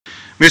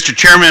Mr.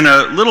 Chairman,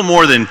 a little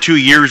more than 2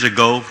 years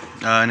ago,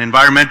 an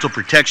Environmental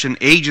Protection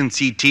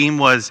Agency team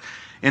was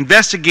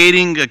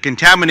investigating a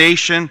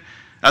contamination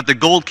at the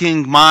Gold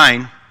King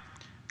mine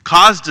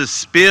caused a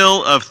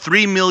spill of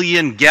 3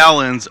 million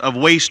gallons of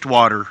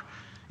wastewater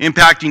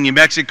impacting New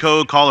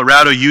Mexico,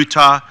 Colorado,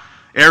 Utah,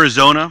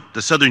 Arizona,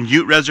 the Southern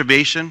Ute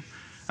Reservation,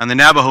 and the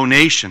Navajo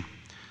Nation.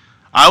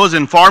 I was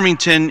in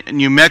Farmington,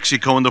 New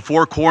Mexico in the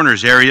Four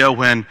Corners area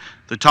when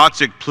the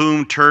toxic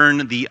plume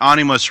turned the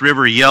Animas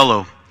River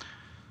yellow.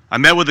 I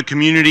met with the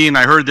community and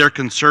I heard their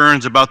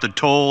concerns about the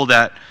toll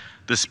that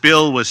the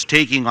spill was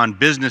taking on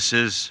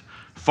businesses,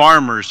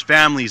 farmers,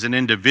 families, and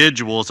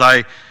individuals.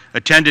 I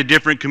attended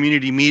different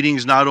community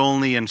meetings not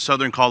only in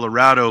southern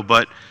Colorado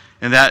but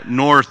in that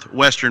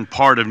northwestern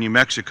part of New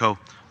Mexico.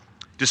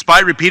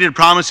 Despite repeated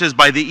promises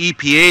by the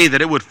EPA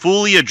that it would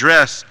fully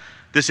address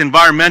this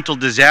environmental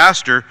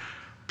disaster,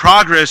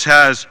 progress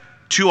has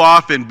too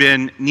often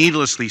been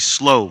needlessly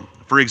slow.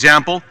 For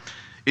example,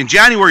 in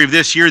January of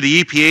this year,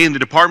 the EPA and the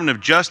Department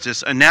of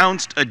Justice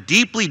announced a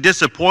deeply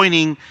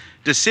disappointing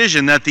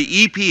decision that the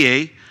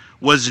EPA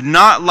was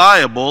not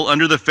liable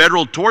under the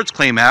Federal Tort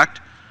Claims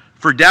Act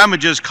for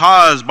damages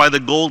caused by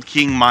the Gold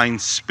King mine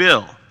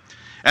spill.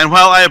 And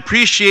while I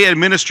appreciate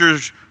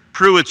Administrator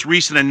Pruitt's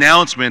recent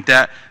announcement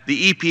that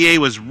the EPA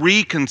was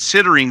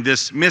reconsidering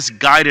this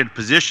misguided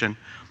position,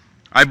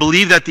 I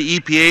believe that the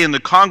EPA and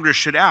the Congress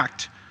should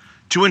act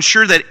to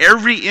ensure that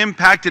every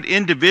impacted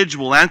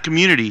individual and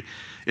community,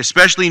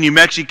 especially New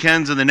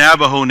Mexicans and the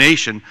Navajo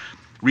Nation,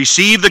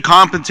 receive the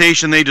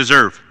compensation they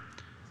deserve.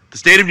 The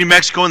state of New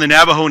Mexico and the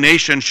Navajo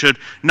Nation should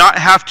not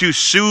have to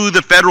sue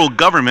the federal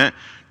government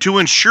to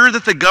ensure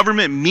that the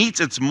government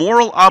meets its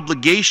moral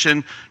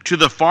obligation to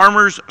the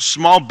farmers,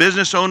 small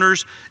business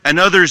owners, and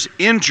others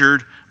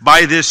injured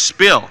by this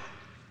spill.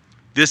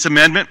 This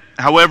amendment,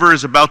 however,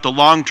 is about the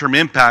long-term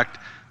impact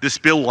this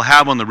spill will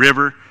have on the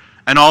river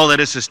and all that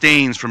it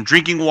sustains, from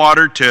drinking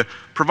water to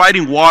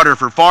providing water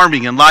for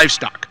farming and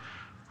livestock.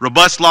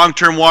 Robust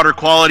long-term water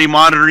quality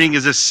monitoring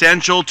is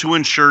essential to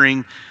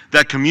ensuring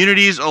that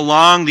communities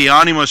along the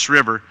Animas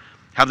River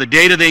have the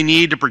data they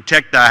need to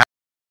protect the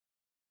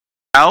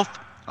health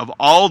of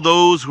all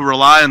those who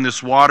rely on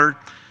this water,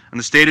 and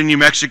the state of New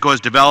Mexico has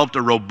developed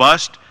a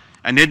robust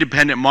and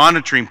independent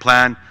monitoring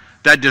plan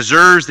that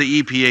deserves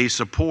the EPA's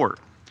support.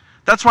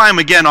 That's why I'm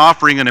again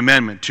offering an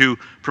amendment to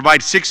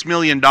provide $6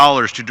 million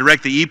to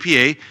direct the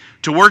EPA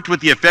to work with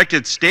the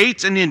affected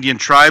states and Indian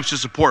tribes to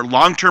support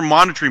long-term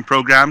monitoring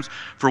programs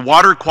for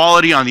water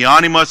quality on the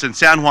Animas and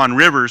San Juan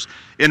rivers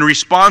in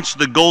response to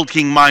the Gold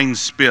King mine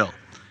spill.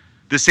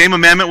 The same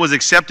amendment was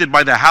accepted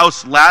by the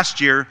House last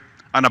year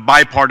on a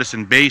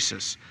bipartisan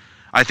basis.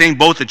 I thank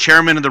both the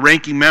chairman and the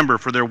ranking member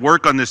for their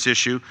work on this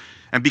issue,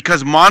 and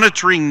because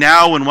monitoring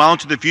now and well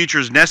into the future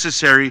is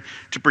necessary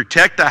to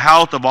protect the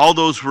health of all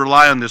those who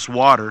rely on this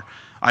water,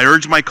 I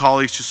urge my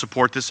colleagues to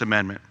support this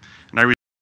amendment.